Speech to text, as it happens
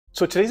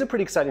So today's a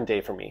pretty exciting day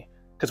for me,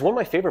 because one of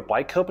my favorite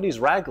bike companies,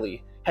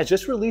 Ragley, has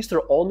just released their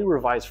all-new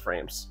revised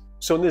frames.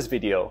 So in this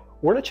video,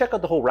 we're going to check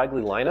out the whole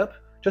Ragley lineup,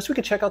 just so we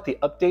can check out the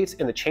updates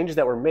and the changes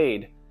that were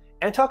made,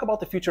 and talk about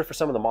the future for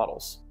some of the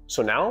models.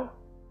 So now,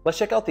 let's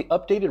check out the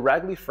updated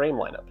Ragley frame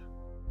lineup.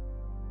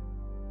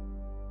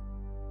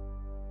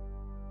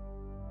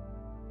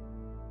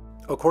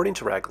 According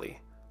to Ragley,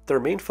 their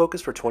main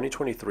focus for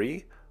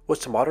 2023 was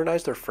to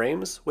modernize their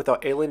frames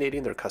without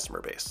alienating their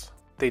customer base.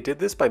 They did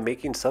this by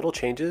making subtle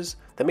changes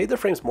that made their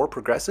frames more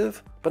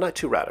progressive, but not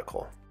too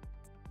radical.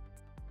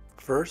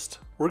 First,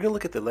 we're going to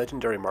look at the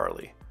legendary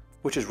Marley,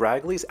 which is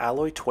Ragley's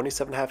alloy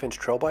 27.5-inch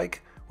trail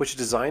bike, which is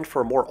designed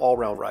for a more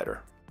all-round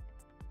rider.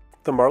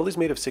 The Marley is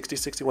made of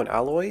 6061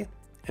 alloy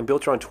and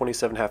built around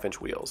 27.5-inch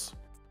wheels,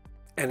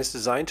 and it's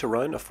designed to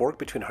run a fork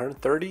between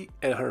 130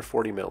 and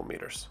 140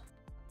 millimeters.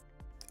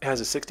 It has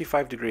a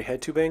 65-degree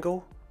head tube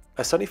angle,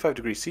 a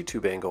 75-degree seat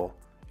tube angle,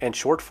 and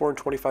short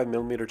 425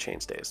 millimeter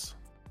chainstays.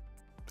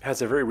 It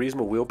has a very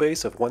reasonable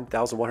wheelbase of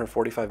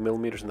 1,145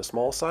 millimeters in the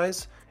small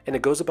size, and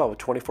it goes about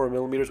 24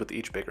 millimeters with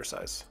each bigger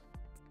size.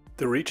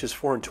 The reach is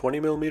 420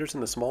 millimeters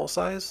in the small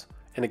size,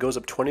 and it goes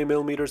up 20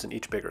 millimeters in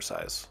each bigger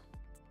size.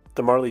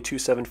 The Marley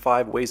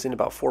 275 weighs in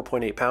about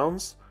 4.8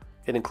 pounds.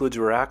 It includes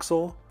a rear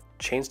axle,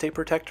 chainstay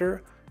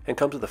protector, and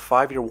comes with a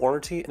 5-year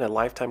warranty and a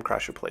lifetime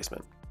crash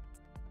replacement.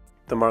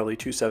 The Marley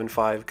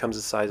 275 comes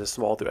in sizes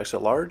small through extra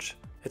large.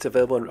 It's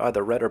available in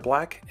either red or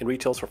black and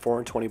retails for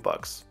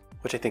 $420,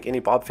 which I think any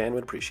Bob fan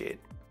would appreciate.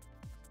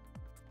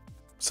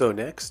 So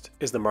next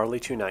is the Marley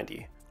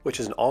 290,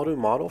 which is an all-new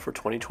model for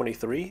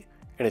 2023,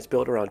 and it's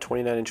built around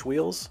 29-inch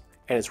wheels,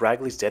 and it's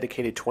Ragley's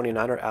dedicated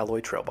 29er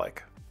alloy trail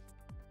bike.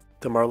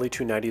 The Marley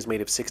 290 is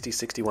made of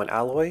 6061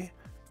 alloy,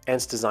 and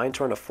it's designed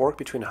to run a fork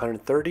between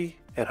 130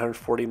 and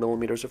 140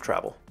 millimeters of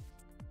travel.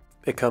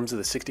 It comes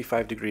with a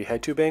 65-degree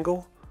head tube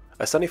angle,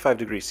 a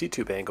 75-degree seat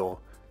tube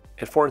angle,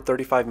 and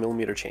 435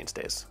 millimeter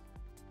chainstays.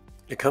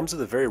 It comes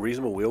with a very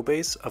reasonable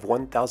wheelbase of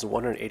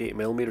 1,188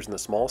 millimeters in the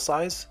small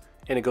size,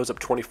 and it goes up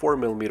 24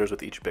 millimeters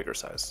with each bigger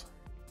size.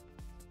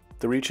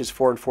 The reach is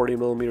 440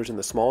 millimeters in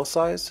the small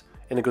size,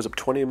 and it goes up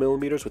 20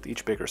 millimeters with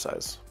each bigger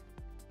size.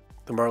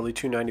 The Marley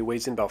 290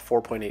 weighs in about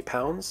 4.8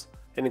 pounds,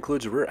 and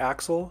includes a rear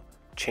axle,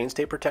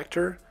 chainstay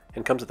protector,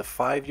 and comes with a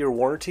 5-year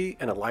warranty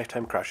and a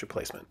lifetime crash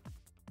replacement.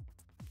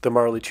 The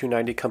Marley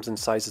 290 comes in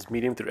sizes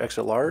medium through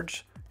extra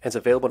large, and is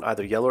available in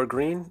either yellow or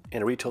green,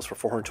 and it retails for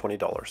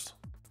 $420.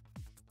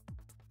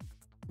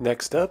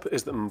 Next up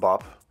is the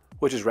Mmmbop,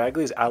 which is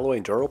Ragley's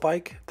alloy enduro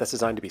bike that's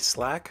designed to be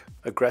slack,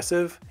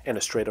 aggressive, and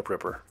a straight-up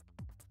ripper.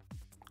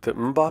 The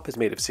Mmmbop is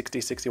made of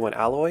 6061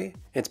 alloy, and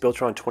it's built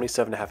around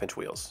 27.5-inch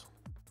wheels.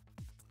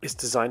 It's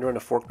designed to run a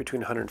fork between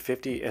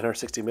 150 and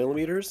 160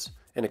 millimeters,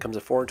 and it comes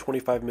with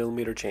 425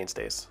 millimeter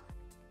chainstays.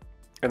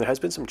 And there has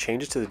been some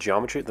changes to the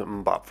geometry of the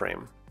Mmmbop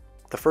frame.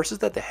 The first is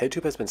that the head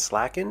tube has been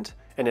slackened,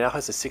 and it now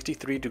has a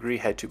 63-degree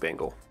head tube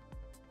angle.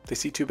 The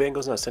seat tube angle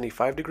is now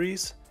 75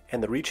 degrees,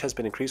 and the reach has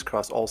been increased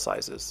across all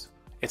sizes.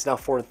 It's now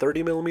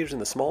 430 millimeters in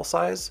the small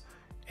size,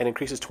 and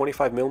increases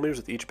 25 millimeters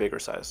with each bigger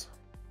size.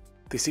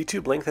 The seat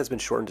tube length has been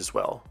shortened as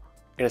well,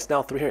 and it's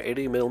now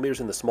 380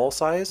 millimeters in the small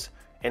size,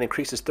 and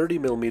increases 30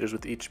 millimeters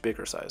with each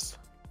bigger size.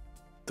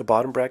 The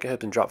bottom bracket has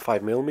been dropped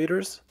 5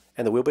 millimeters,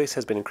 and the wheelbase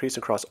has been increased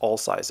across all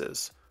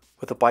sizes,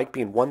 with the bike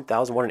being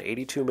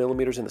 1,182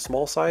 millimeters in the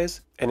small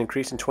size, and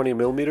increasing 20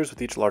 millimeters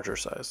with each larger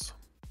size.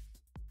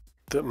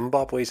 The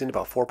Mmmbop weighs in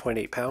about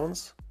 4.8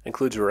 pounds,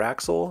 includes a rear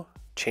axle,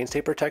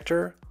 chainstay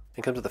protector,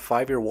 and comes with a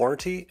 5-year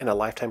warranty and a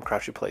lifetime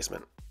crash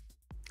replacement.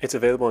 It's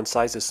available in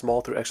sizes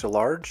small through extra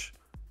large,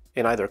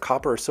 in either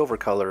copper or silver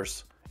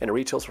colors, and it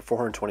retails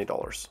for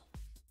 $420.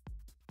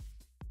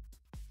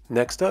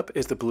 Next up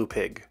is the Blue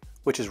Pig,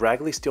 which is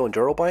Ragley's steel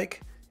enduro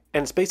bike,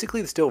 and it's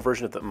basically the steel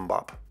version of the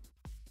Mmmbop.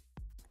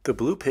 The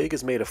Blue Pig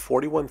is made of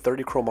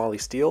 4130 chromoly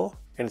steel,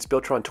 and it's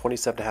built around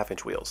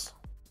 27.5-inch wheels.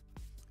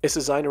 It's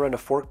designed to run a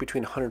fork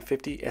between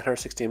 150 and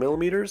 160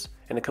 millimeters,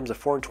 and it comes with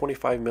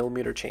 425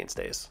 millimeter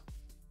chainstays.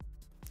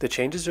 The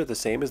changes are the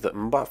same as the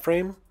Mmmbop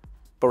frame,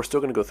 but we're still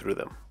going to go through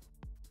them.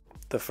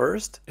 The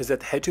first is that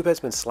the head tube has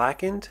been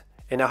slackened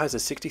and now has a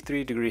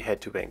 63-degree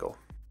head tube angle.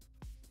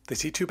 The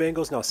seat tube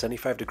angle is now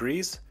 75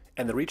 degrees,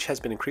 and the reach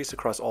has been increased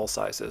across all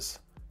sizes.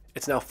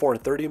 It's now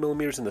 430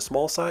 millimeters in the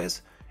small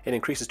size, and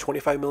increases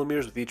 25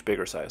 millimeters with each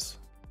bigger size.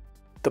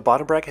 The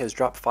bottom bracket has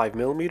dropped 5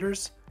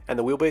 millimeters, and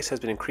the wheelbase has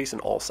been increased in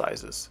all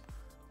sizes,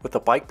 with the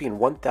bike being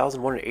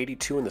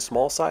 1,182 in the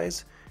small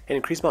size, and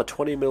increased about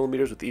 20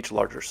 millimeters with each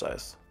larger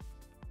size.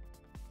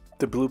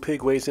 The Blue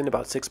Pig weighs in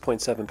about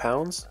 6.7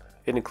 pounds.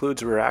 It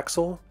includes a rear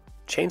axle,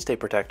 chainstay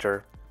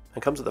protector,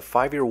 and comes with a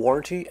 5-year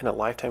warranty and a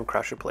lifetime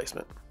crash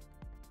replacement.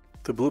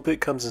 The Blue Pig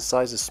comes in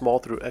sizes small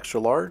through extra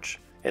large,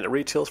 and it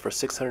retails for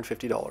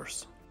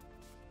 $650.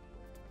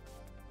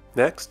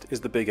 Next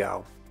is the Big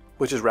Al,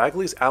 which is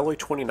Ragley's alloy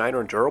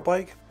 29er enduro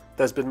bike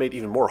that has been made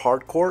even more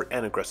hardcore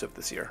and aggressive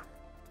this year.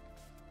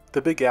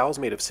 The Big Al is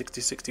made of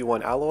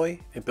 6061 alloy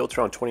and built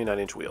around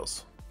 29-inch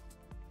wheels.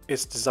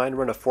 It's designed to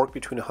run a fork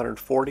between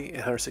 140 and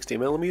 160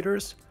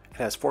 millimeters and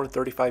has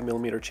 435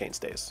 millimeter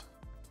chainstays.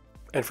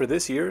 And for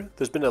this year,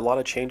 there's been a lot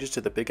of changes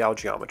to the Big Owl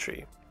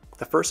geometry.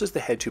 The first is the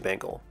head tube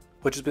angle,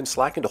 which has been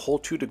slackened a whole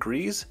 2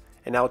 degrees,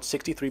 and now it's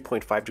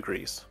 63.5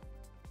 degrees.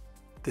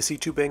 The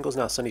C-tube angle is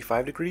now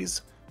 75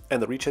 degrees,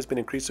 and the reach has been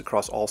increased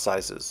across all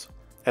sizes,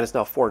 and it's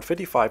now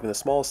 455 in the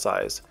smallest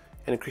size,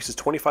 and increases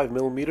 25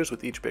 millimeters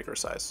with each bigger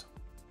size.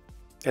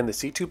 And the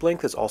C-tube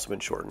length has also been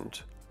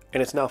shortened,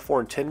 and it's now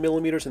 410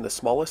 millimeters in the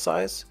smallest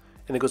size,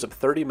 and it goes up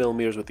 30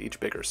 millimeters with each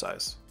bigger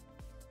size.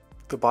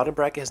 The bottom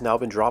bracket has now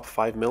been dropped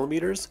 5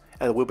 millimeters,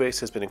 and the wheelbase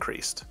has been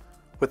increased,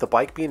 with the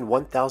bike being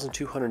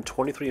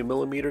 1,223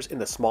 millimeters in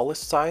the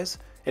smallest size,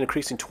 and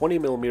increasing 20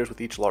 millimeters with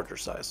each larger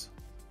size.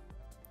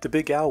 The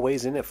Big Owl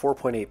weighs in at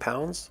 4.8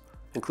 pounds,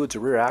 includes a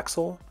rear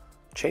axle,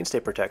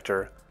 chainstay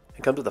protector,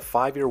 and comes with a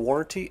 5-year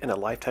warranty and a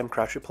lifetime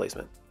crash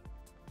replacement.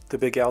 The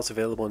Big Owl is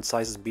available in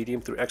sizes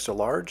medium through extra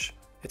large.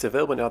 It's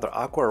available in either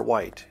aqua or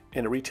white,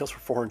 and it retails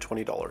for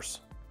 $420.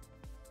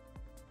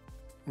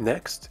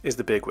 Next is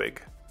the Big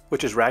Wig,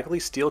 which is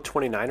Ragley's steel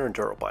 29er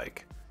enduro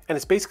bike, and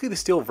it's basically the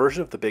steel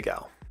version of the Big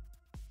Owl.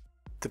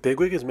 The Big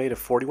Wig is made of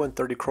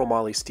 4130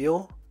 chromoly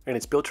steel, and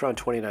it's built around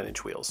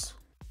 29-inch wheels.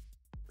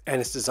 And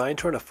it's designed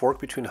to run a fork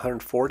between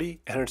 140 and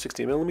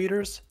 160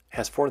 millimeters,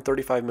 has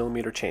 435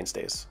 millimeter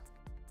chainstays.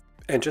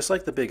 And just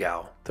like the Big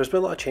Owl, there's been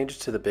a lot of changes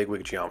to the Big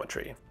Wig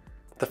geometry.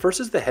 The first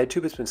is the head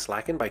tube has been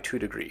slackened by 2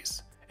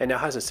 degrees, and now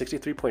has a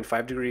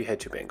 63.5 degree head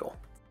tube angle.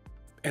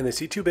 And the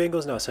C-tube angle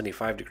is now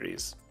 75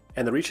 degrees,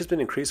 and the reach has been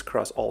increased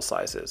across all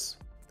sizes.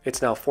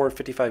 It's now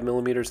 455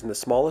 millimeters in the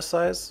smallest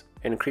size,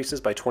 and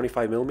increases by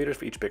 25 millimeters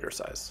for each bigger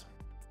size.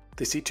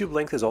 The C-tube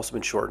length has also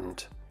been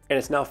shortened, and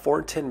it's now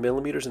 410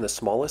 millimeters in the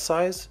smallest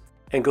size,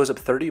 and goes up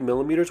 30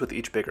 millimeters with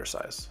each bigger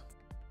size.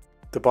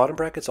 The bottom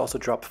bracket's also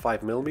dropped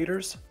 5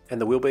 millimeters, and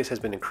the wheelbase has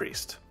been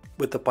increased,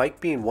 with the bike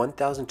being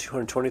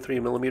 1,223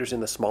 millimeters in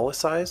the smallest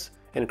size,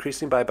 and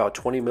increasing by about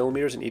 20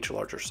 millimeters in each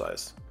larger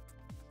size.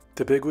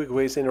 The Big Wig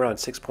weighs in around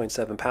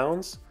 6.7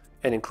 pounds,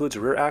 and includes a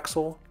rear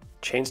axle,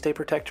 chainstay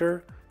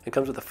protector, and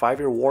comes with a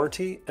 5-year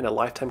warranty and a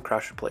lifetime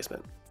crash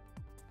replacement.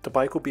 The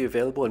bike will be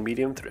available in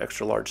medium through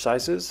extra large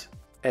sizes,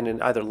 and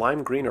in either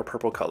lime green or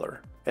purple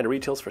color, and it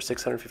retails for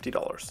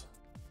 $650.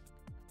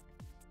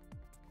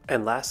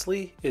 And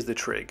lastly is the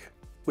Trig,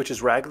 which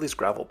is Ragley's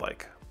gravel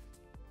bike.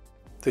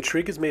 The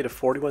Trig is made of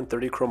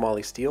 4130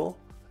 chromoly steel,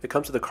 it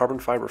comes with a carbon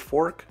fiber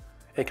fork,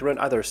 and can run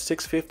either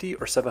 650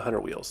 or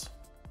 700 wheels.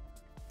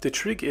 The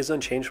Trig is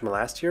unchanged from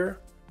last year,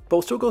 but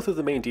we'll still go through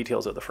the main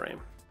details of the frame.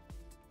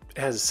 It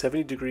has a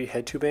 70 degree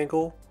head tube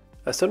angle,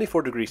 a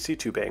 74 degree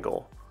C-tube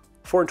angle,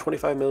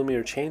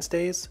 425mm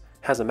chainstays,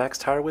 has a max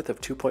tire width of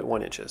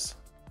 2.1 inches.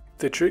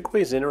 The Trig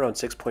weighs in around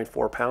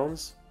 6.4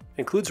 pounds,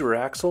 includes a rear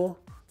axle,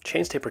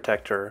 chainstay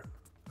protector,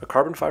 a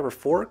carbon fiber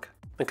fork,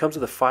 and comes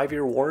with a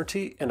 5-year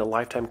warranty and a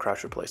lifetime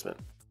crash replacement.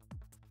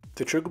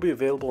 The Trig will be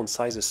available in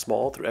sizes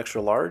small through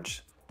extra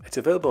large. It's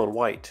available in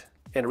white,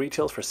 and it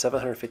retails for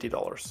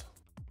 $750.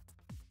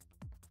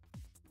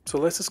 So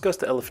let's discuss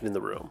the elephant in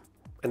the room,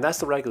 and that's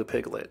the Ragley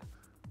Piglet,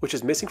 which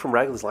is missing from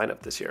Ragley's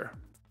lineup this year.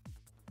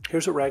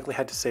 Here's what Ragley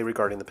had to say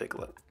regarding the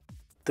Piglet.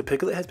 The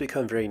Piglet has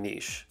become very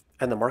niche,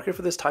 and the market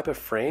for this type of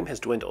frame has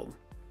dwindled.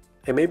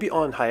 It may be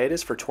on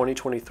hiatus for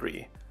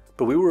 2023,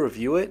 but we will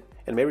review it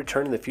and may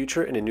return in the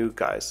future in a new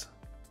guise.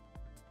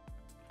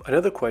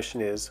 Another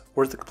question is,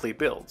 where's the complete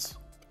builds?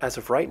 As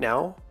of right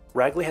now,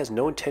 Ragley has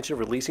no intention of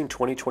releasing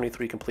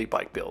 2023 complete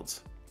bike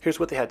builds. Here's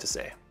what they had to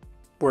say.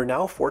 We're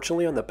now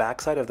fortunately on the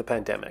backside of the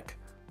pandemic,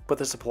 but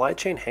the supply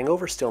chain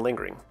hangover is still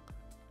lingering.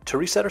 To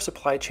reset our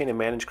supply chain and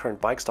manage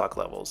current bike stock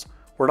levels,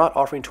 we're not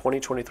offering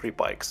 2023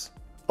 bikes,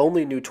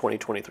 only new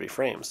 2023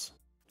 frames.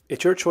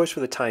 It's your choice for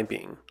the time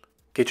being.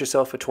 Get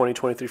yourself a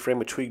 2023 frame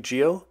with Trig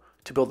Geo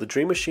to build the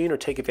dream machine, or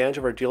take advantage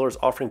of our dealers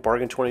offering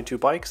bargain 22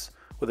 bikes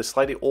with a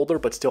slightly older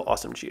but still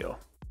awesome Geo.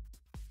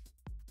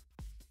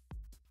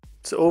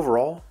 So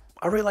overall,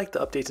 I really like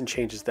the updates and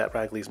changes that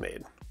Ragley's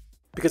made,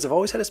 because I've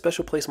always had a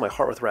special place in my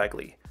heart with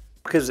Ragley,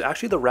 because it was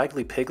actually the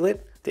Ragley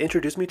Piglet that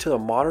introduced me to the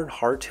modern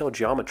hardtail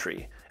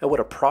geometry and what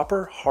a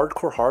proper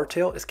hardcore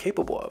hardtail is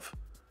capable of.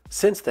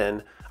 Since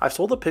then, I've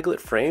sold the Piglet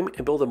frame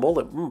and built a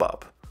Mullet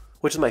Mmmbop,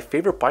 which is my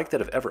favorite bike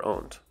that I've ever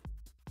owned.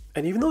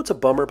 And even though it's a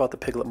bummer about the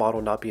Piglet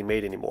model not being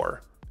made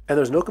anymore, and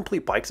there's no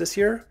complete bikes this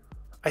year,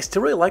 I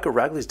still really like what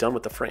Ragley's done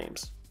with the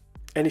frames.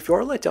 And if you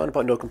are let down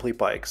about no complete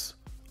bikes,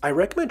 I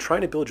recommend trying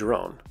to build your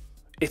own.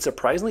 It's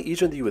surprisingly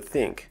easier than you would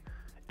think,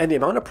 and the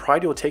amount of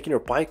pride you'll take in your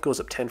bike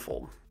goes up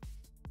tenfold.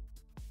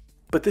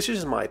 But this is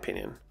just my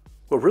opinion.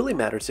 What really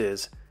matters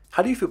is,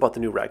 how do you feel about the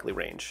new Ragley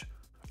range?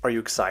 Are you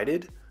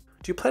excited?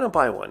 Do you plan on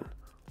buying one?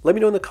 Let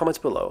me know in the comments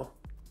below.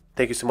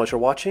 Thank you so much for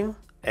watching,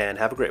 and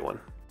have a great one.